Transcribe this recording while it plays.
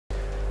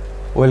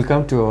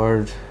Welcome to our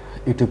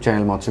YouTube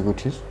channel মৎস্য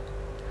কুঠির।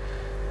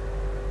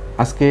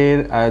 আজকের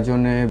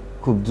আয়োজনে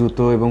খুব দ্রুত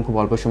এবং খুব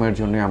অল্প সময়ের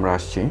জন্য আমরা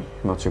আসছি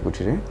মৎস্য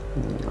কুঠিরে।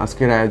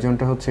 আজকের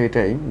আয়োজনটা হচ্ছে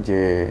এটাই যে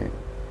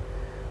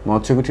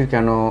মৎস্য কুঠির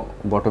কেন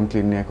বটম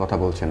ক্লিন নিয়ে কথা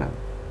বলছে না।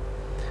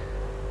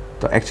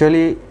 তো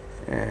অ্যাকচুয়ালি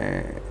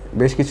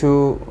বেশ কিছু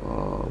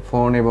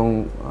ফোন এবং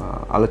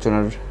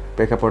আলোচনার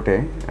প্রেক্ষাপটে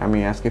আমি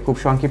আজকে খুব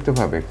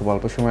সংক্ষিপ্তভাবে খুব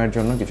অল্প সময়ের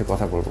জন্য কিছু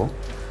কথা বলবো,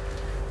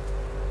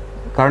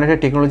 কারণ এটা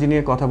টেকনোলজি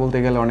নিয়ে কথা বলতে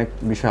গেলে অনেক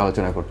বিষয়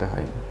আলোচনা করতে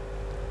হয়।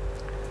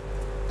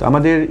 তো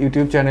আমাদের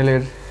ইউটিউব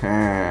চ্যানেলের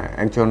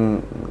একজন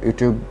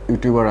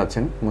ইউটিউবার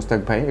আছেন মুস্তাক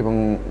ভাই, এবং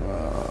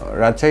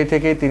রাজশাহী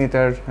থেকেই তিনি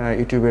তার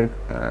ইউটিউবের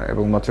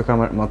এবং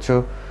মৎস্য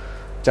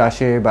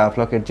চাষে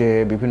বায়োফ্লকের যে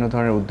বিভিন্ন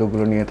ধরনের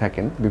উদ্যোগগুলো নিয়ে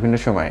থাকেন বিভিন্ন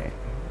সময়ে।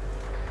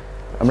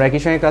 আমরা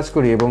একই সঙ্গে কাজ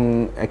করি এবং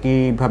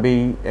একইভাবেই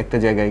একটা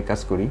জায়গায়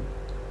কাজ করি।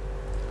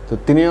 তো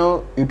তিনিও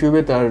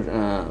ইউটিউবে তার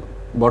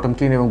বটম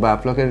ক্লিন এবং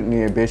বায়োফ্লকের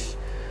নিয়ে বেশ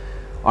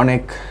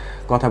অনেক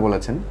কথা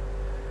বলেছেন।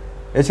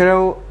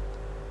 এছাড়াও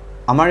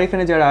আমার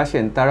এখানে যারা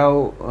আসেন তারাও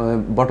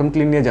বটম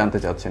ক্লিন নিয়ে জানতে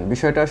চাচ্ছেন।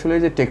 বিষয়টা আসলে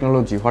যে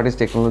টেকনোলজি, হোয়াট ইজ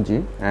টেকনোলজি,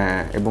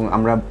 এবং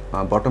আমরা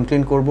বটম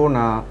ক্লিন করব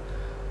না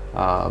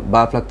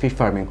বায়োফ্লক ফিশ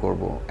ফার্মিং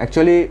করব।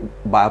 অ্যাকচুয়ালি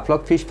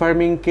বায়োফ্লক ফিশ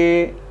ফার্মিংকে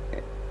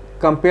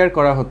কম্পেয়ার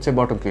করা হচ্ছে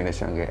বটম ক্লিনের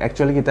সঙ্গে,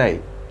 অ্যাকচুয়ালি কি তাই?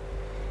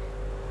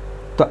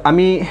 তো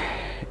আমি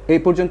এই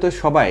পর্যন্ত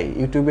সবাই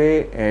ইউটিউবে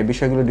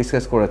বিষয়গুলো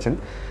ডিসকাস করেছেন।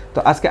 তো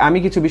আজকে আমি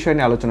কিছু বিষয়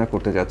নিয়ে আলোচনা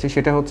করতে যাচ্ছি।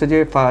 সেটা হচ্ছে যে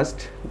ফার্স্ট,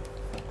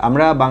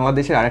 আমরা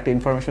বাংলাদেশের আরেকটা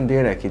ইনফরমেশন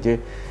দিয়ে রাখি যে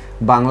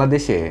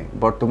বাংলাদেশে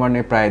বর্তমানে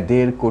প্রায়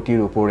 1.5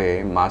 কোটির উপরে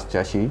মাছ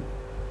চাষি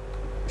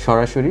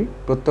সরাসরি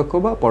প্রত্যক্ষ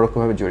বা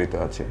পরোক্ষভাবে জড়িত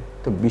আছে।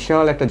 তো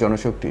বিশাল একটা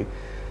জনশক্তি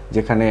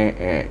যেখানে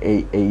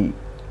এই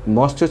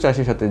মৎস্য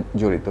চাষের সাথে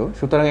জড়িত।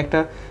 সুতরাং একটা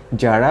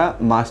যারা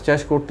মাছ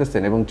চাষ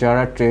করতেছেন এবং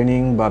যারা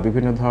ট্রেনিং বা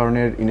বিভিন্ন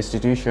ধরনের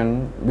ইনস্টিটিউশন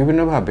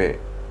বিভিন্নভাবে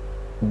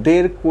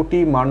 1.5 কোটি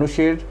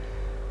মানুষের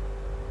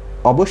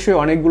অবশ্যই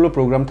অনেকগুলো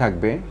প্রোগ্রাম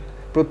থাকবে।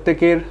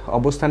 প্রত্যেকের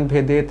অবস্থান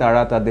ভেদে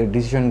তারা তাদের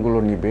ডিসিশনগুলো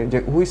নেবে যে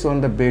which one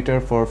the better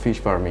for fish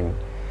farming.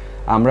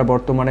 আমরা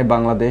বর্তমানে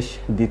বাংলাদেশ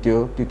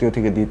তৃতীয়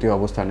থেকে দ্বিতীয়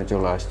অবস্থানে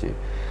চলে আসছি।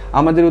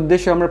 আমাদের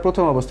উদ্দেশ্যে আমরা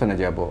প্রথম অবস্থানে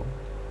যাব।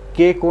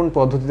 কে কোন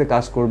পদ্ধতিতে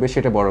কাজ করবে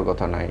সেটা বড়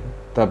কথা নয়,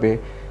 তবে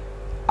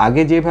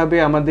আগে যেভাবে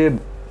আমাদের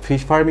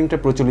ফিশ ফার্মিংটা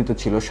প্রচলিত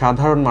ছিল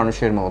সাধারণ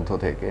মানুষের মধ্য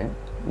থেকে,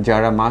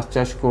 যারা মাছ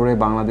চাষ করে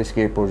বাংলাদেশকে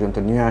এ পর্যন্ত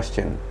নিয়ে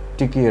আসছেন,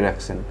 টিকিয়ে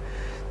রাখছেন,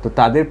 তো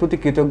তাদের প্রতি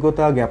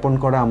কৃতজ্ঞতা জ্ঞাপন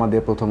করা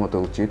আমাদের প্রথমত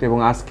উচিত। এবং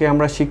আজকে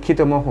আমরা শিক্ষিত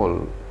মহল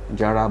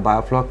যারা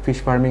বায়োফ্লক ফিশ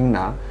ফার্মিং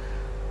না,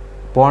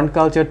 পন্ড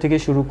কালচার থেকে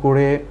শুরু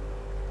করে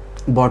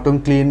বটম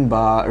ক্লিন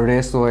বা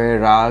রেসওয়ে,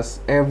 রাস,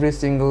 এভরি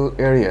সিঙ্গল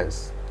এরিয়াস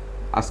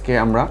আজকে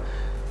আমরা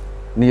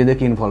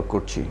নিজেদেরকে ইনভলভ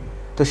করছি।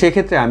 তো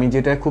সেক্ষেত্রে আমি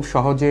যেটা খুব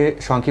সহজে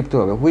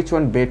সংক্ষিপ্তভাবে হুইচ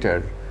ওয়ান বেটার,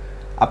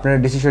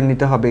 আপনার ডিসিশন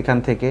নিতে হবে এখান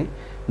থেকে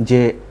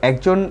যে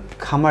একজন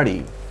খামারি,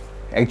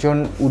 একজন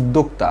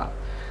উদ্যোক্তা,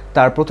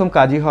 তার প্রথম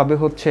কাজই হবে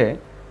হচ্ছে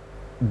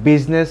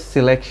বিজনেস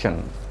সিলেকশন।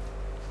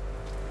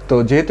 তো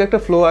যেহেতু একটা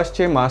ফ্লো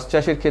আসছে মাছ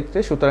চাষের ক্ষেত্রে,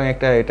 সুতরাং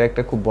এটা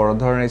একটা খুব বড়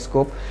ধরনের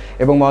স্কোপ,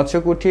 এবং মৎস্য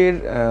কুঠির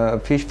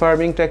ফিশ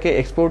ফার্মিংটাকে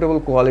এক্সপোর্টেবল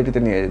কোয়ালিটিতে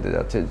নিয়ে যেতে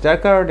যাচ্ছে, যার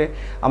কারণে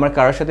আমার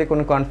কারোর সাথে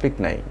কোনো কনফ্লিক্ট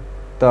নাই।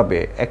 তবে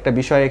একটা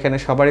বিষয় এখানে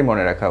সবারই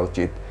মনে রাখা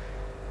উচিত,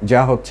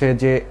 যা হচ্ছে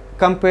যে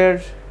কম্পেয়ার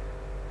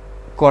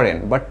করেন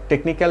বাট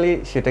টেকনিক্যালি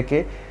সেটাকে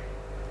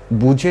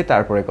বুঝে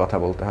তারপরে কথা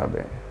বলতে হবে।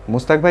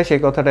 মুস্তাক ভাই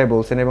সেই কথাটাই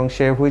বলছেন, এবং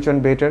সে হুইচ ওয়ান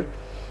বেটার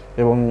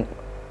এবং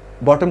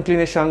বটম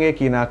ক্লিনের সঙ্গে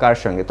কি না কার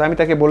সঙ্গে। তো আমি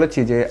তাকে বলেছি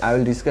যে I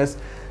will discuss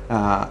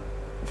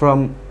from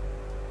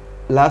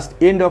last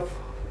and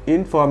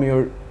from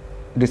your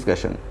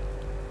discussion.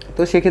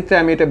 তো সেক্ষেত্রে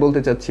আমি এটা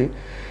বলতে চাচ্ছি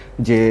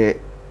যে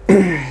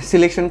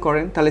সিলেকশন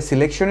করেন, তাহলে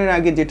সিলেকশনের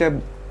আগে যেটা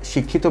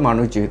শিক্ষিত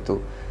মানুষ, যেহেতু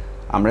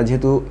আমরা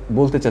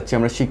বলতে চাচ্ছি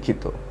আমরা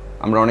শিক্ষিত,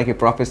 আমরা অনেকে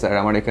প্রফেসর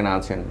আমার এখানে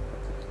আছেন,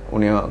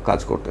 উনিও কাজ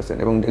করতেছেন,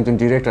 এবং একজন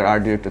ডিরেক্টর,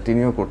 আর্ট ডিরেক্টর,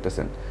 তিনিও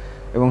করতেছেন,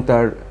 এবং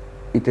তার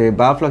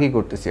বায়োফ্লকই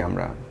করতেছি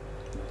আমরা।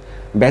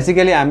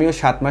 বেসিক্যালি আমিও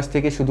 7 মাস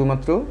থেকে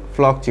শুধুমাত্র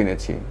ফ্লক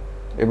চিনেছি,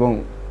 এবং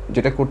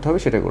যেটা করতে হবে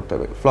সেটা করতে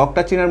হবে।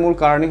 ফ্লকটা চেনার মূল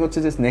কারণই হচ্ছে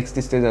যে নেক্সট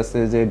স্টেজ আছে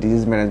যে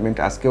ডিজিজ ম্যানেজমেন্ট।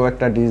 আজকেও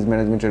একটা ডিজিজ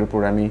ম্যানেজমেন্টের উপর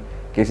আমি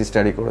কেস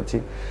স্টাডি করেছি।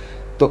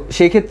 তো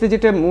সেই ক্ষেত্রে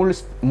যেটা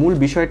মূল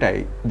বিষয়টাই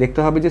দেখতে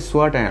হবে যে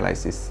সোয়াট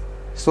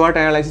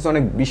অ্যানালাইসিস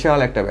অনেক বিশাল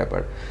একটা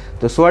ব্যাপার।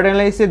 তো সোয়াট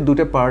অ্যানালাইসিসের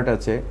দুটো পার্ট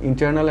আছে,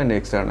 ইন্টারনাল অ্যান্ড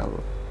এক্সটার্নাল,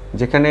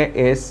 যেখানে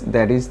S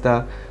that is the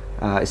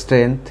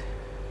strength,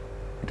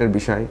 এটার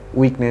বিষয়,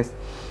 উইকনেস,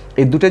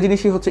 এই দুটো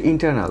জিনিসই হচ্ছে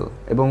ইন্টারনাল,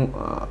 এবং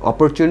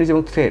অপরচুনিটিস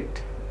এবং থ্রেট,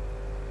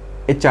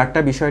 এই 4টা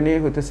বিষয় নিয়ে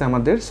হইতেছে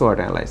আমাদের সোয়াট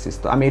অ্যানালাইসিস।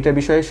 তো আমি এটা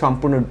বিষয়ে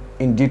সম্পূর্ণ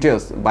in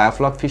details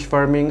biofloc fish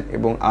farming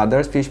এবং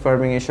আদার্স ফিশ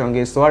ফার্মিংয়ের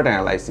সঙ্গে সোয়াট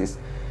অ্যানালাইসিস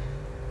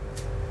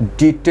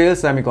ডিটেলস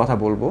আমি কথা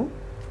বলবো।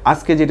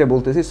 আজকে যেটা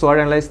বলতেছি, সোয়াট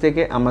অ্যানালাইসিস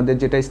থেকে আমাদের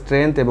যেটা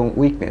স্ট্রেংথ এবং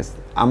উইকনেস,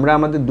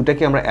 আমাদের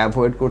দুটাকে আমরা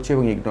অ্যাভয়েড করছি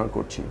এবং ইগনোর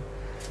করছি।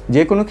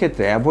 যে কোনো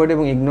ক্ষেত্রে অ্যাভয়েড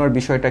এবং ইগনোর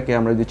বিষয়টাকে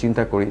আমরা যদি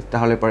চিন্তা করি,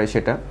 তাহলে পরে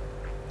সেটা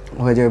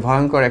হয়ে যাবে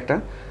ভয়ঙ্কর একটা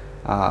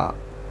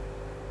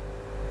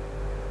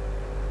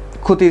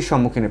ক্ষতির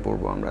সম্মুখীনে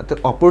পড়বো আমরা। তো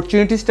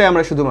অপরচুনিটিসটাই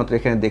আমরা শুধুমাত্র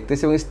এখানে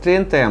দেখতেছি এবং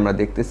স্ট্রেংথটাই আমরা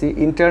দেখতেছি,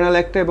 ইন্টারনাল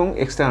একটা এবং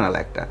এক্সটার্নাল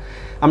একটা।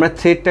 আমরা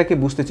থ্রেটটাকে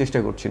বুঝতে চেষ্টা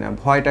করছি না,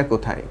 ভয়টা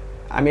কোথায়।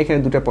 আমি এখানে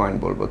দুটো পয়েন্ট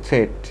বলবো।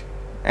 থ্রেট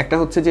একটা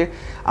হচ্ছে যে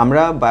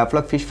আমরা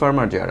বায়োফ্লক ফিশ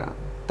ফার্মার যারা,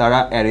 তারা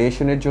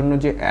অ্যারিয়েশনের জন্য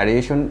যে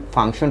অ্যারিয়েশন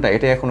ফাংশনটা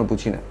এটা এখনও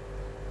বুঝি না।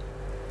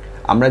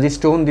 আমরা যে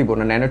স্টোন দিব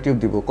না ন্যানোটিউব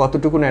দিব,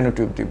 কতটুকু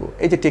ন্যানোটিউব দিব,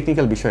 এই যে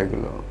টেকনিক্যাল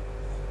বিষয়গুলো,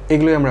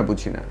 এগুলোই আমরা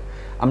বুঝি না।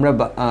 আমরা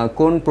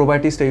কোন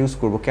প্রোবায়োটিক্সটা ইউজ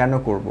করব, কেন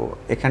করব,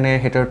 এখানে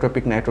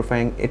হেটারোট্রপিক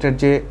নাইট্রোফাইং এটার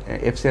যে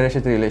এফসিআর এর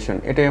সাথে রিলেশন,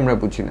 এটাই আমরা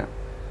বুঝি না।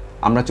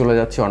 আমরা চলে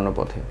যাচ্ছি অন্য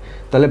পথে।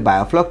 তাহলে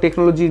বায়োফ্লক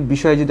টেকনোলজির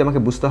বিষয়ে যদি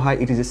আমাকে বুঝতে হয়,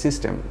 ইট ইজ এ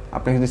সিস্টেম।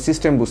 আপনাকে যদি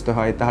সিস্টেম বুঝতে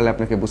হয় তাহলে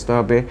আপনাকে বুঝতে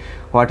হবে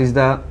what is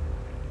the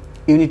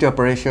unit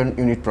operation,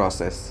 unit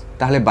process.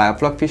 তাহলে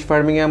বায়োফ্লক ফিশ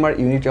ফার্মিংয়ে আমার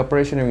ইউনিট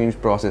অপারেশন এবং ইউনিট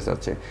প্রসেস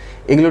আছে।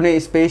 এগুলো নিয়ে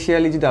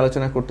স্পেশালি যদি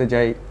আলোচনা করতে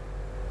যাই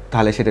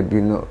তাহলে সেটা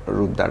বিভিন্ন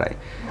রূপ দাঁড়ায়।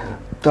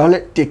 তাহলে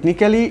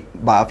technically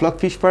biofloc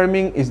fish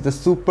farming is the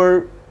super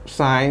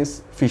science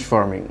fish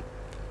farming.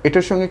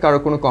 এটার সঙ্গে কারো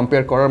কোনো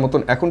কম্পেয়ার করার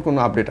মতন এখন কোনো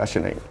আপডেট আসে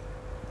নাই।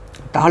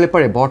 তাহলে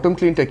পরে বটম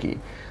ক্লিনটা কি?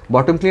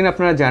 বটম ক্লিন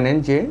আপনারা জানেন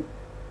যে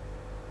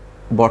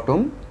bottom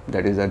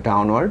that is a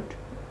downward,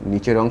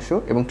 নিচের অংশ,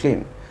 এবং ক্লিন।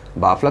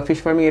 বায়োফ্লক ফিশ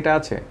ফার্মিং এটা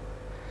আছে।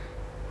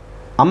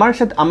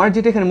 আমার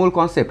যেটা এখানে মূল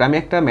কনসেপ্ট, আমি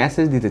একটা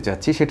মেসেজ দিতে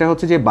চাচ্ছি, সেটা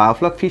হচ্ছে যে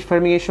বায়োফ্লক ফিশ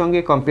ফার্মিংয়ের সঙ্গে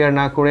কম্পেয়ার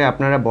না করে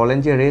আপনারা বলেন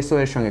যে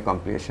রেসোয়ের সঙ্গে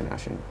কম্পারিজনে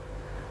আসেন।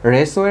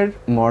 রেসোয়ের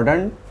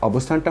মডার্ন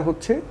অবস্থানটা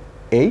হচ্ছে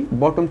এই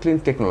বটম ক্লিন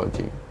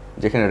টেকনোলজি,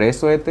 যেখানে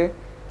রেসোয়েতে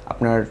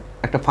আপনার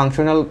একটা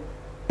ফাংশনাল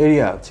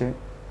এরিয়া আছে,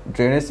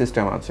 ড্রেনেজ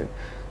সিস্টেম আছে।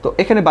 তো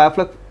এখানে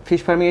বায়োফ্লক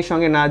ফিশ ফার্মিংয়ের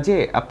সঙ্গে না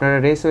যেয়ে আপনারা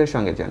রেসোয়ের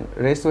সঙ্গে যান,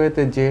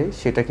 রেসোয়েতে যে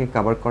সেটাকে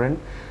কভার করেন।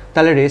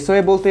 তাহলে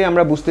রেসোয়ে বলতেই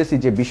আমরা বুঝতেছি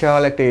যে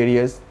বিশাল একটা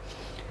এরিয়াস।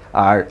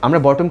 আর আমরা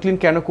বটম ক্লিন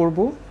কেন করব?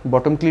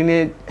 বটম ক্লিনে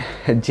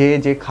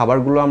যে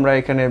খাবারগুলো আমরা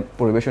এখানে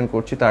পরিবেশন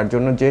করছি তার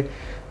জন্য যে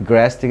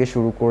গ্রাস থেকে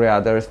শুরু করে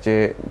আদার্স যে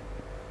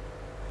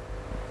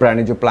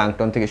প্রাণীজ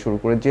প্লাঙ্কটন থেকে শুরু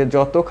করে যে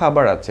যত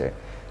খাবার আছে,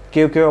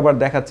 কেউ কেউ আবার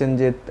দেখাচ্ছেন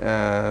যে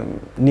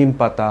নিম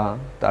পাতা,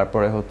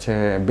 তারপরে হচ্ছে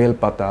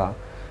বেলপাতা,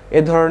 এ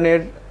ধরনের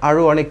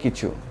আরও অনেক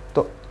কিছু। তো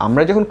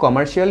আমরা যখন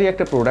কমার্শিয়ালি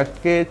একটা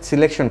প্রোডাক্টকে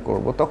সিলেকশন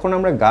করব, তখন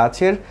আমরা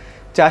গাছের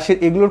চাষের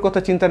এগুলোর কথা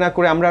চিন্তা না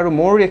করে আমরা আরও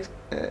মোর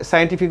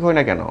সায়েন্টিফিক হই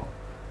না কেন?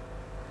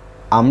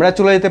 আমরা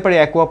চলে যেতে পারি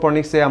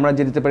অ্যাকোয়াপনিক্সে, আমরা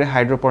যেতে পারি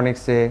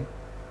হাইড্রোপনিক্সে।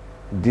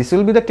 This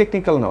will be the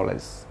technical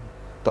knowledge.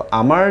 তো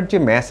আমার যে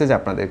মেসেজ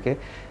আপনাদেরকে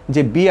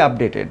যে বি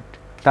আপডেটেড।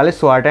 তাহলে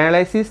সোয়াট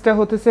অ্যানালাইসিসটা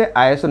হতেছে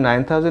ISO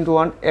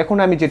 9001। এখন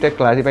আমি যেটা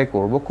ক্লারিফাই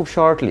করব খুব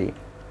শর্টলি,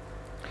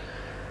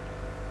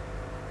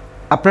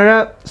 আপনারা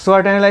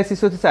সোয়াট অ্যানালাইসিস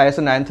হতেছে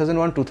ISO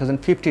 9001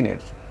 2015-এর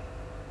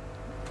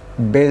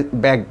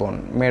ব্যাকবোন,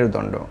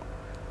 মেরুদণ্ড।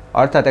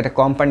 অর্থাৎ একটা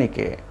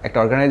কোম্পানিকে, একটা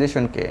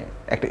অর্গানাইজেশনকে,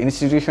 একটা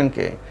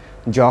ইনস্টিটিউশনকে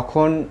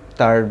যখন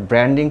তার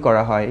ব্র্যান্ডিং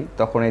করা হয়,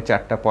 তখন এই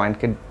 4টা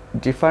পয়েন্টকে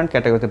ডিফারেন্ট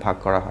ক্যাটাগরিতে ভাগ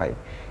করা হয়,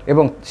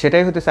 এবং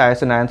সেটাই হতেছে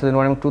ISO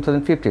 9001 এবং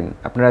 2015।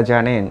 আপনারা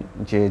জানেন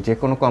যে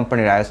কোনো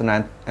কোম্পানির ISO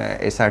 9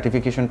 এই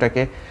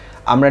সার্টিফিকেশনটাকে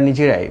আমরা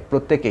নিজেরাই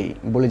প্রত্যেকেই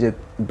বলি যে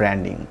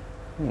ব্র্যান্ডিং।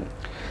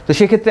 তো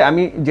সেক্ষেত্রে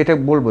আমি যেটা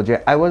বলবো যে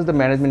I was the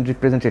management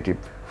representative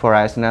for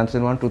ISO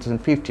 9001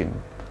 2015।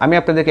 আমি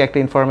আপনাদেরকে একটা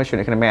ইনফরমেশন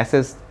এখানে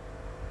মেসেজ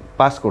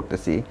পাস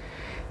করতেছি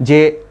যে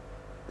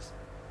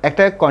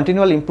একটা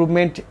কন্টিনিউয়াল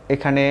ইমপ্রুভমেন্ট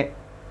এখানে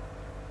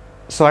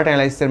সোয়াট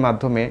অ্যানালাইসিসের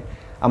মাধ্যমে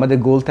আমাদের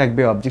গোল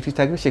থাকবে, অবজেক্টিভ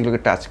থাকবে, সেগুলোকে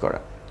টাচ করা।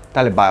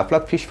 তাহলে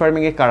বায়োফ্লক ফিশ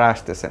ফার্মিংয়ে কারা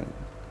আসতেছেন?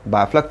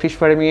 বায়োফ্লক ফিশ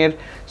ফার্মিংয়ের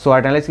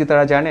সোয়াট অ্যানালাইসিস কি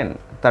তারা জানেন?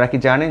 তারা কি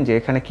জানেন যে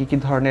এখানে কী কী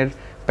ধরনের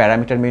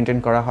প্যারামিটার মেনটেন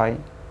করা হয়?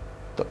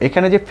 তো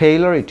এখানে যে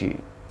ফেইলরিটি,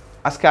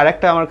 আজকে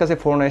আরেকটা আমার কাছে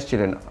ফোন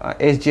এসেছিলেন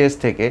SGS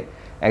থেকে,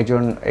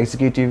 একজন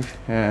এক্সিকিউটিভ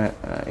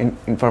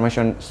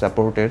ইনফরমেশন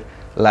সাপোর্টের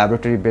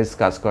ল্যাবরেটরি বেস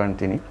কাজ করেন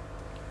তিনি।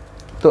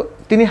 তো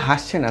তিনি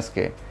হাসছেন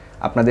আজকে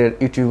আপনাদের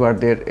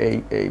ইউটিউবারদের এই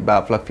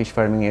বায়োফ্লক ফিশ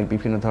ফার্মিংয়ের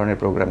বিভিন্ন ধরনের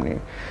প্রোগ্রাম নিয়ে।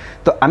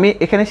 তো আমি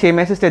এখানে সেই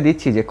মেসেজটা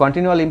দিচ্ছি যে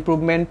কন্টিনিউয়াল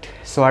ইমপ্রুভমেন্ট,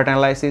 সোয়াট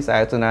অ্যানালাইসিস,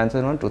 ISO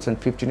 9001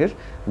 2015-এর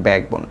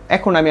ব্যাকবোন।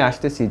 এখন আমি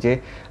আসতেছি যে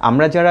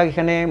আমরা যারা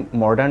এখানে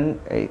মডার্ন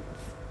এই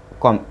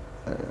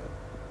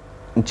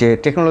যে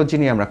টেকনোলজি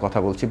নিয়ে আমরা কথা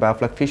বলছি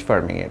বায়োফ্লক ফিশ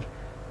ফার্মিংয়ের,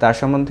 তার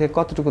সম্বন্ধে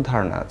কতটুকু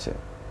ধারণা আছে,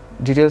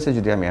 ডিটেলসে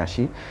যদি আমি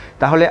আসি,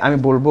 তাহলে আমি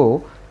বলবো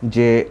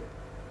যে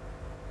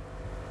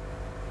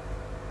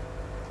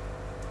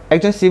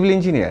একজন সিভিল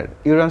ইঞ্জিনিয়ার,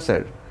 ইউরান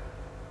স্যার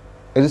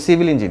একজন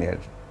সিভিল ইঞ্জিনিয়ার,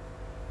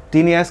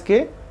 তিনি আজকে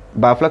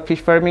বায়োফ্লক ফিশ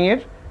ফার্মিংয়ের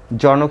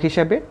জনক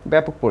হিসাবে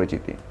ব্যাপক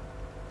পরিচিতি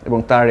এবং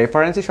তার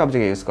রেফারেন্সই সব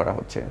জায়গায় ইউজ করা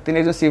হচ্ছে। তিনি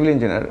একজন সিভিল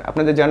ইঞ্জিনিয়ার।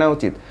 আপনাদের জানা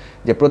উচিত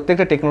যে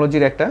প্রত্যেকটা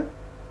টেকনোলজির একটা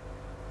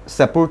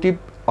সাপোর্টিভ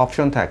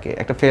অপশন থাকে,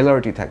 একটা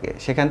ফেলোরিটি থাকে,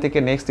 সেখান থেকে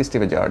নেক্সট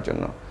স্টেপে যাওয়ার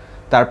জন্য,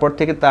 তারপর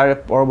থেকে তার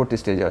পরবর্তী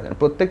স্টেজে যাওয়ার জন্য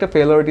প্রত্যেকটা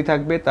ফেলোরিটি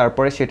থাকবে,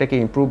 তারপরে সেটাকে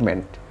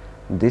improvement.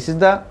 This is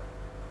the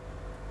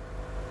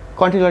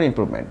continual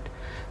improvement.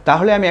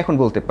 তাহলে আমি এখন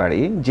বলতে পারি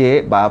যে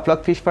বায়োফ্লক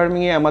ফিশ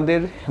ফার্মিংয়ে আমাদের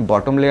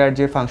বটম লেয়ার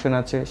যে ফাংশন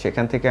আছে,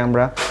 সেখান থেকে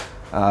আমরা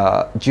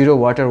জিরো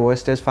ওয়াটার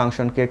ওয়েস্টেজ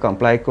ফাংশনকে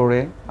কমপ্লাই করে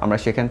আমরা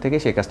সেখান থেকে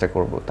সেই কাজটা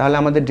করব। তাহলে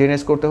আমাদের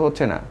ড্রেনেজ করতে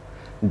হচ্ছে না।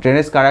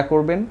 ড্রেনেজ কারা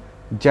করবেন?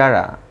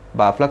 যারা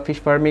বায়োফ্লক ফিশ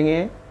ফার্মিংয়ে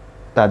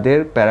তাদের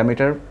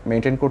প্যারামিটার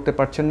মেনটেন করতে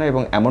পারছেন না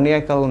এবং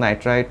অ্যামোনিয়াকাল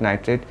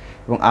নাইট্রেট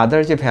এবং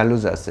আদার যে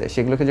ভ্যালুজ আছে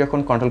সেগুলোকে যখন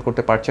কন্ট্রোল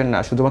করতে পারছেন না,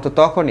 শুধুমাত্র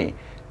তখনই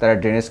তারা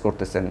ড্রেনেজ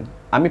করতেছেন।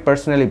 আমি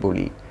পার্সোনালি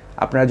বলি,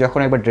 আপনারা যখন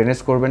একবার ড্রেনেজ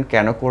করবেন,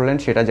 কেন করলেন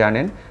সেটা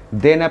জানেন,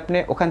 দেন আপনি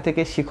ওখান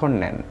থেকে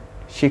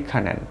শিক্ষা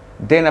নেন,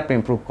 দেন আপনি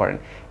ইমপ্রুভ করেন।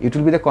 It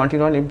will be the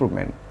continual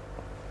improvement.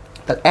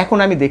 তা এখন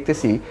আমি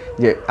দেখতেছি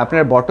যে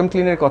আপনারা বটম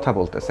ক্লিনের কথা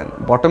বলতেছেন।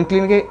 বটম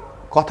ক্লিনকে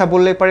কথা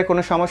বললে পারে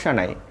কোনো সমস্যা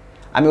নাই,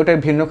 আমি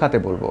ওটার ভিন্ন খাতে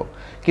বলবো।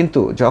 কিন্তু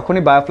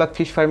যখনই বায়োফ্লক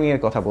ফিশ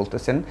ফার্মিংয়ের কথা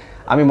বলতেছেন,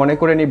 আমি মনে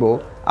করে নিব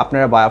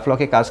আপনারা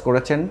বায়োফ্লকে কাজ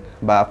করেছেন,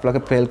 বায়োফ্লকে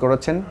ফেল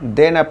করেছেন,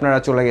 দেন আপনারা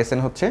চলে গেছেন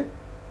হচ্ছে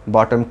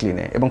বটম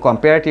ক্লিনে, এবং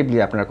কম্পারেটিভলি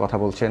আপনারা কথা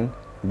বলছেন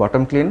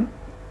বটম ক্লিন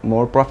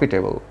মোর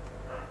প্রফিটেবল।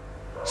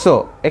 সো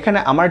এখানে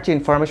আমার যে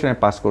ইনফরমেশন আমি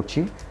পাস করছি,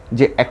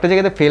 যে একটা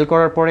জায়গাতে ফেল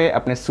করার পরে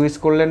আপনি সুইচ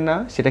করলেন না,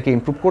 সেটাকে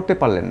ইমপ্রুভ করতে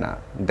পারলেন না,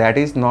 that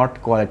is not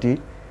quality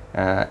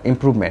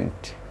improvement,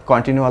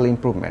 continual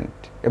improvement.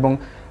 এবং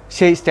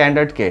সেই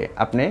স্ট্যান্ডার্ডকে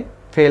আপনি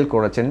ফেল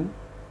করেছেন,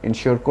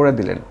 ইনশিওর করে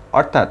দিলেন।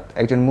 অর্থাৎ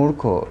একজন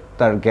মূর্খ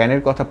তার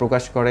জ্ঞানের কথা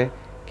প্রকাশ করে,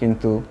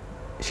 কিন্তু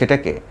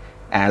সেটাকে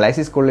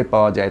অ্যানালাইসিস করলে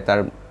পাওয়া যায় তার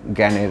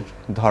জ্ঞানের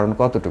ধরন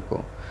কতটুকু।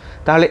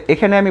 তাহলে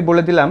এখানে আমি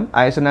বলে দিলাম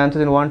ISO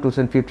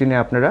 9001:2015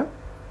 আপনারা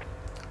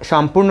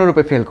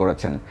সম্পূর্ণরূপে ফেল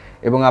করেছেন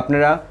এবং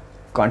আপনারা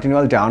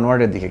কন্টিনিউয়াল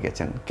ডাউনওয়ার্ডের দিকে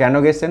গেছেন। কেন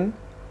গেছেন?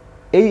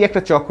 এই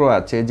একটা চক্র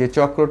আছে, যে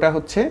চক্রটা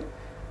হচ্ছে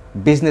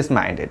বিজনেস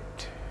মাইন্ডেড।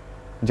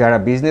 যারা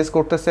বিজনেস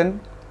করতেছেন,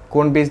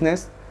 কোন বিজনেস?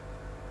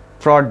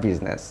 Fraud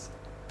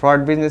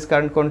business.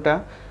 কারণ কোনটা?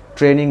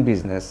 Training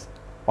business.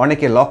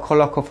 অনেকে লক্ষ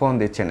লক্ষ ফোন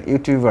দিচ্ছেন,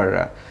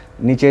 ইউটিউবাররা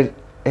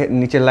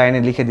নিচের লাইনে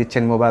লিখে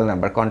দিচ্ছেন মোবাইল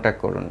নাম্বার, কন্ট্যাক্ট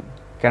করুন।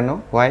 কেন?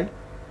 হোয়াই?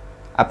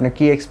 আপনি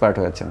কি এক্সপার্ট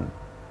হয়েছেন?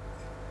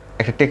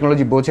 একটা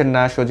টেকনোলজি বোঝেন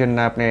না, সোজেন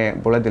না, আপনি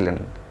বলে দিলেন,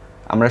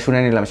 আমরা শুনে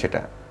নিলাম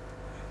সেটা।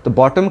 তো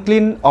বটম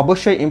ক্লিন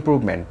অবশ্যই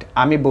ইমপ্রুভমেন্ট,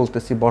 আমি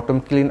বলতেছি বটম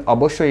ক্লিন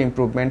অবশ্যই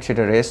ইমপ্রুভমেন্ট।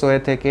 সেটা রেসওয়ে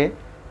থেকে,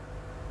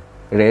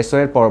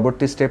 রেসওয়ের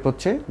পরবর্তী স্টেপ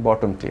হচ্ছে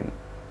বটম ক্লিন।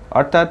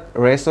 অর্থাৎ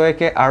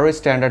রেসওয়েকে আরও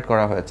স্ট্যান্ডার্ড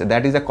করা হয়েছে।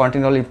 That is a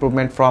continual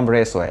improvement from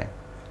raceway,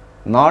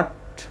 not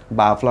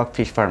biofloc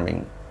fish farming,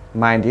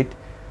 mind it.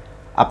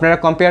 আপনারা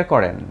কম্পেয়ার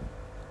করেন,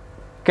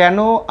 কেন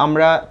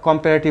আমরা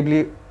কম্পারেটিভলি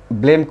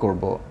ব্লেম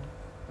করব?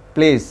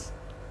 Please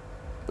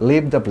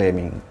leave the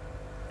blaming.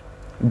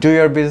 Do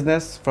your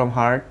business from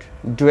heart.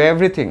 Do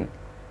everything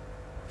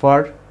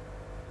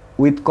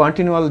with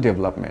continual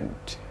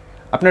development.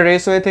 আপনার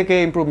raceway থেকে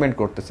improvement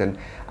করতেছেন।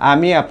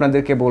 আমি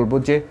আপনাদেরকে বলবো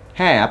যে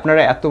হ্যাঁ,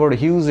 আপনারা এত বড়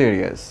হিউজ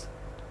এরিয়াস,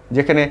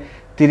 যেখানে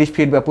 30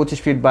 ফিট বা 25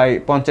 ফিট বাই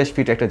 50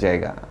 ফিট একটা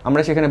জায়গা,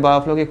 আমরা সেখানে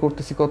বায়োফ্লকে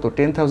করতেছি কত?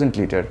 10,000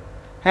 লিটার।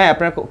 হ্যাঁ,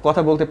 আপনারা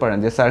কথা বলতে পারেন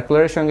যে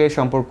সার্কুলারের সঙ্গে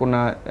সম্পর্ক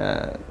না,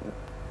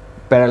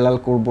 প্যারালাল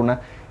করব না,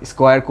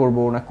 স্কোয়ার করব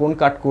না, কোন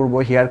কাট করব,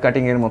 হেয়ার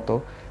কাটিংয়ের মতো।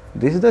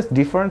 This is the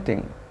different thing.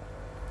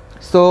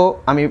 So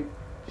আমি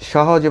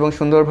সহজ এবং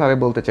সুন্দরভাবে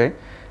বলতে চাই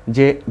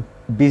যে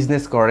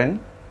বিজনেস করেন,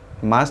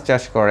 মাছ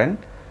চাষ করেন,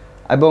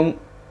 এবং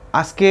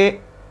আজকে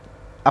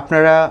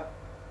আপনারা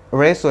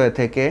রেসওয়ে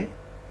থেকে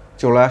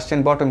চলে আসছেন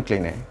বটম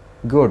ক্লিনে।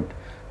 গুড।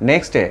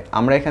 নেক্সটে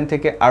আমরা এখান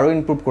থেকে আরও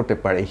ইমপ্রুভ করতে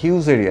পারি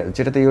হিউজ এরিয়া,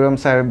 যেটাতে ইউরাম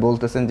সাহেব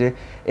বলতেছেন যে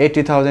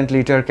 80,000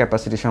 লিটার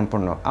ক্যাপাসিটি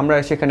সম্পন্ন, আমরা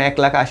সেখানে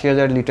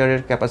 1,80,000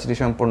 লিটারের ক্যাপাসিটি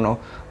সম্পন্ন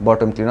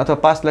বটম ক্লিন অথবা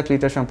 5 লাখ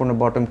লিটার সম্পন্ন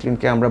বটম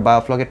ক্লিনকে আমরা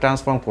বায়োফ্লকে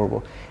ট্রান্সফর্ম করব।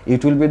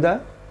 It will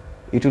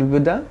be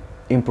the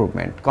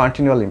improvement,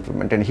 continual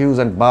improvement and huge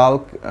and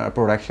bulk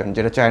production,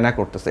 যেটা চায়না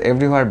করতেছে।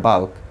 এভরিওয়ার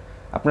বাল্ক,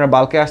 আপনারা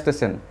বাল্কে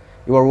আসতেছেন,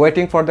 you R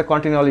waiting for the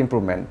continual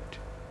improvement.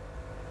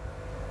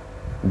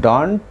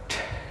 Don't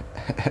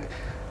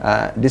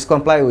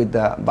discomply with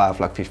the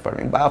biofloc fish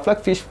farming. Biofloc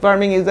fish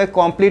farming is a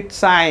complete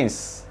science.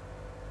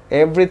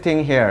 Everything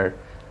here,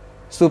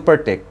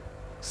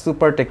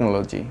 super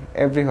technology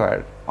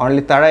everywhere.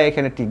 Only tara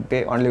ekhane tikbe,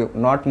 only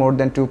not more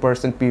than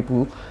 2%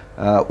 people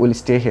will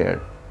stay here.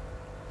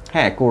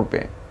 হ্যাঁ,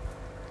 করবে।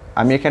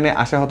 আমি এখানে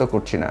আশাহত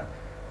করছি না।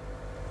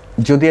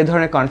 যদি এ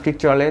ধরনের conflict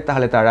চলে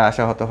তাহলে তারা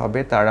আশাহত হবে,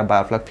 তারা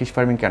বায়োফ্লক ফিশ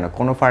ফার্মিং কেন,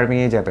 কোনো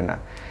ফার্মিংয়ে যাবে না।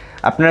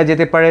 আপনারা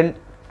যেতে পারেন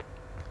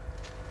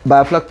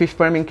বায়োফ্লক ফিশ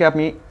ফার্মিংকে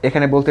আমি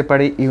এখানে বলতে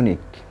পারি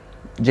ইউনিক,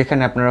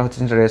 যেখানে আপনারা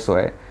হচ্ছেন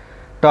raceway,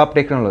 top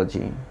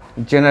technology,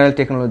 general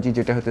technology,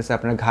 যেটা হতেছে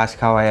আপনার ঘাস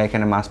খাওয়ায়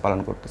এখানে মাছ পালন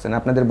করতেছেন।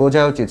 আপনাদের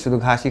বোঝা উচিত শুধু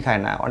ঘাসই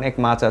খায় না, অনেক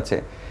মাছ আছে,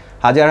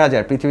 হাজার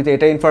হাজার। পৃথিবীতে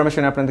এটা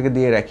ইনফরমেশন আপনাদেরকে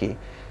দিয়ে রাখি,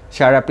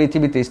 সারা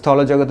পৃথিবীতে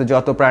স্থলজগতে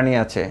যত প্রাণী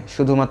আছে,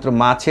 শুধুমাত্র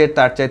মাছের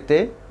তার চাইতে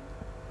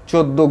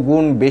 14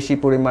 গুণ বেশি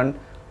পরিমাণ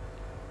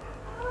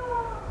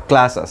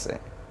ক্লাস আছে।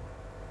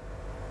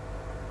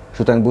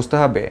 সুতরাং বুঝতে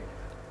হবে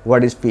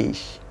হোয়াট ইজ ফিশ।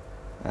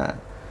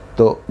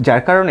 তো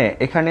যার কারণে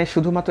এখানে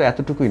শুধুমাত্র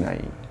এতটুকুই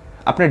নয়,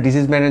 আপনার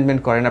ডিজিজ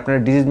ম্যানেজমেন্ট করেন, আপনার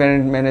ডিজিজ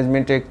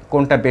ম্যানেজমেন্টে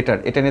কোনটা বেটার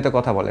এটা নিয়ে তো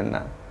কথা বলেন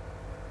না।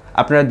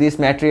 আপনারা দিস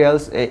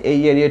ম্যাটেরিয়ালস, এই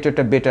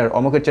এরিয়াটা বেটার,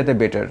 অমুকের চাইতে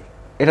বেটার,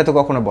 এটা তো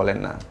কখনো বলেন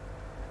না।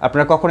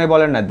 আপনারা কখনোই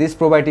বলেন না this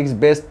probiotics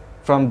best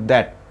from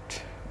that,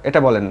 এটা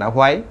বলেন না।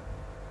 হোয়াই?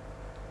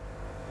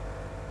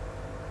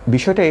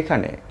 বিষয়টা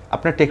এখানে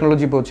আপনার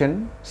টেকনোলজি বোঝেন,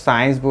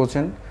 সায়েন্স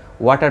বোঝেন,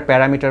 ওয়াটার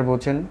প্যারামিটার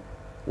বোঝেন।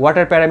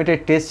 ওয়াটার প্যারামিটার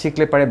টেস্ট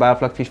শিখলে পারে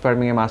বায়োফ্লক ফিশ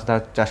ফার্মিংয়ে মাছ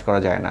চাষ করা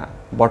যায় না,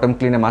 বটম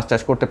ক্লিনে মাছ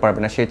চাষ করতে পারবে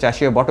না, সে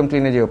চাষিও বটম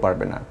ক্লিনে যেও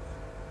পারবে না।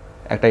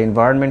 একটা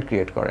এনভায়রনমেন্ট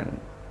ক্রিয়েট করেন।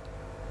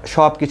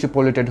 সব কিছু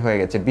পলিউটেড হয়ে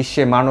গেছে।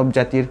 বিশ্বে মানব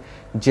জাতির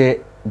যে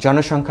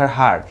জনসংখ্যার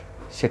হার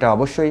সেটা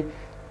অবশ্যই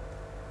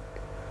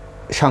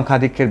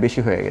সংখ্যাধিক্যের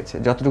বেশি হয়ে গেছে।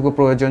 যতটুকু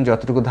প্রয়োজন,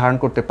 যতটুকু ধারণ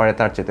করতে পারে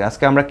তার চেয়ে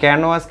আজকে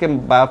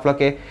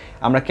বায়োফ্লকে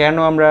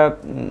আমরা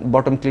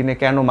বটম ক্লিনে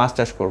কেন মাছ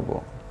চাষ করব?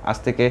 আজ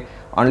থেকে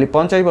অনলি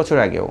 50 বছর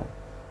আগেও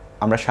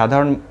আমরা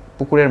সাধারণ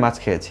পুকুরের মাছ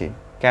খেয়েছি।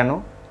 কেন?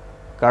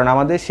 কারণ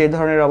আমাদের সেই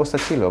ধরনের অবস্থা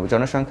ছিল,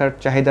 জনসংখ্যার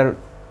চাহিদার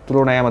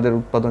তুলনায় আমাদের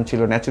উৎপাদন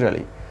ছিল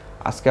ন্যাচুরালি।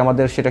 আজকে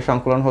আমাদের সেটা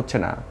সংকলন হচ্ছে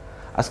না।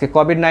 আজকে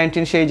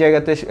কোভিড-19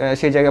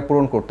 সেই জায়গা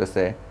পূরণ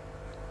করতেছে,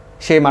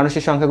 সেই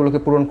মানুষের সংখ্যাগুলোকে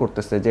পূরণ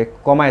করতেছে, যে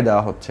কমায়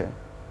দেওয়া হচ্ছে।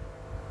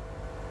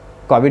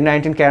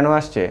 কোভিড-19 কেন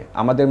আসছে?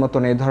 আমাদের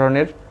মতন এই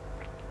ধরনের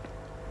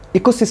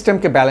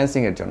ইকোসিস্টেমকে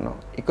ব্যালেন্সিংয়ের জন্য।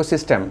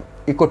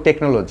 ইকো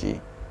টেকনোলজি,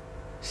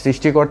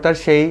 সৃষ্টিকর্তার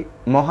সেই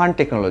মহান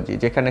টেকনোলজি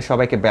যেখানে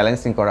সবাইকে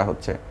ব্যালেন্সিং করা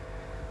হচ্ছে।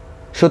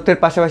 সত্যের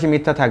পাশাপাশি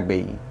মিথ্যা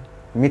থাকবেই,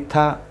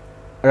 মিথ্যা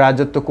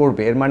রাজত্ব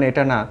করবে। এর মানে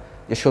এটা না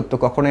যে সত্য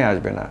কখনোই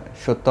আসবে না।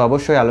 সত্য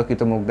অবশ্যই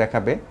আলোকিত মুখ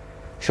দেখাবে।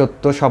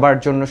 সত্য সবার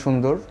জন্য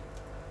সুন্দর,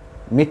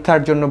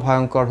 মিথ্যার জন্য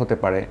ভয়ঙ্কর হতে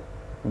পারে।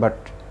 বাট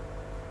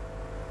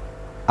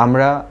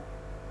আমরা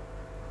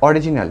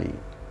অরিজিনালি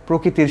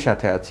প্রকৃতির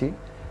সাথে আছি,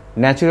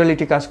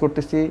 ন্যাচুরালিটি কাজ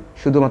করতেছি।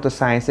 শুধুমাত্র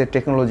সায়েন্সের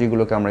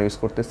টেকনোলজিগুলোকে আমরা ইউজ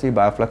করতেছি।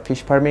 বায়োফ্লক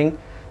ফিশ ফার্মিং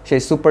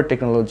সেই সুপার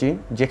টেকনোলজি,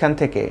 যেখান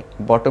থেকে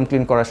বটম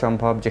ক্লিন করা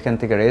সম্ভব, যেখান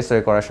থেকে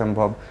রেসওয়ে করা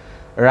সম্ভব।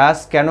 রাস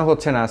কেন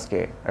হচ্ছে না আজকে?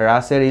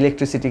 রাসের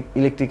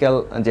ইলেকট্রিক্যাল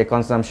যে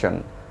কনজামশন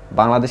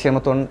বাংলাদেশের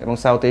মতন এবং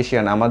সাউথ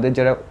এশিয়ান আমাদের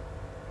যারা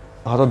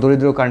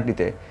হতদরিদ্র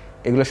কান্ট্রিতে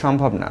এগুলো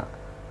সম্ভব না।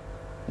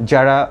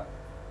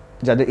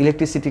 যাদের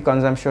ইলেকট্রিসিটি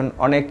কনজামশন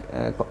অনেক,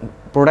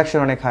 প্রোডাকশন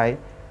অনেক হাই,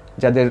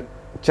 যাদের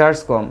চার্জ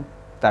কম,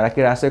 তারা কি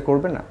রাসওয়ে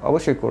করবে না?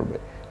 অবশ্যই করবে।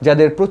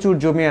 যাদের প্রচুর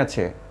জমি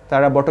আছে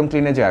তারা বটম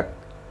ক্লিনে যাক,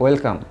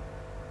 ওয়েলকাম।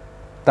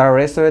 তারা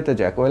রেসওয়েতে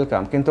যাক,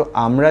 ওয়েলকাম। কিন্তু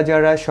আমরা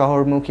যারা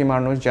শহরমুখী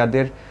মানুষ,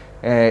 যাদের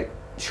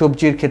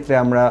সবজির ক্ষেত্রে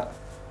আমরা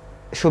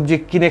সবজি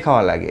কিনে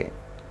খাওয়া লাগে,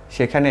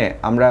 সেখানে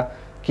আমরা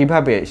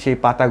কিভাবে সেই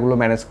পাতাগুলো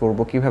ম্যানেজ করব,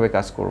 কিভাবে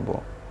কাজ করব?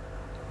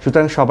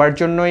 সুতরাং সবার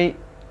জন্যই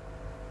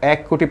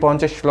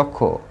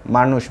 1,50,00,000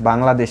 মানুষ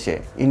বাংলাদেশে,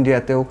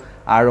 ইন্ডিয়াতেও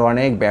আরও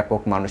অনেক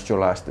ব্যাপক মানুষ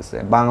চলে আসতেছে।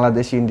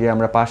 বাংলাদেশ, ইন্ডিয়া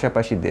আমরা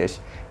পাশাপাশি দেশ।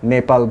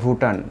 নেপাল,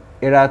 ভুটান,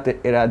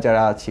 এরা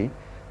যারা আছি,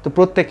 তো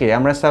প্রত্যেকেই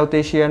আমরা সাউথ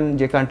এশিয়ান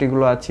যে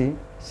কান্ট্রিগুলো আছি,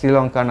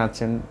 শ্রীলঙ্কান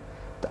আছেন,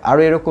 তো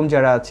আরও এরকম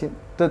যারা আছি,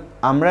 তো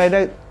আমরা এরা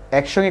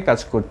একসঙ্গে কাজ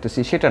করতেছি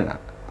সেটা না।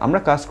 আমরা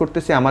কাজ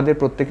করতেছি আমাদের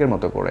প্রত্যেকের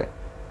মতো করে।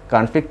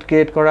 কনফ্লিক্ট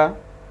ক্রিয়েট করা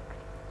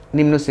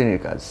নিম্ন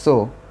শ্রেণীর কাজ। সো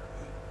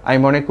আমি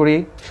মনে করি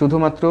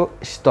শুধুমাত্র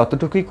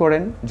ততটুকুই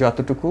করেন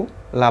যতটুকু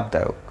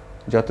লাভদায়ক,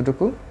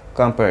 যতটুকু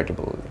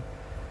কম্পারেটেবল।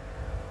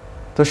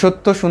 তো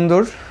সত্য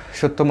সুন্দর,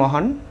 সত্য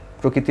মহান,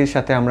 প্রকৃতির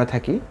সাথে আমরা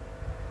থাকি।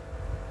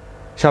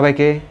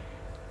 সবাইকে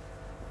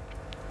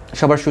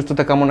সবার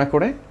সুস্থতা কামনা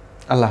করে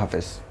আল্লাহ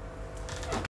হাফেজ।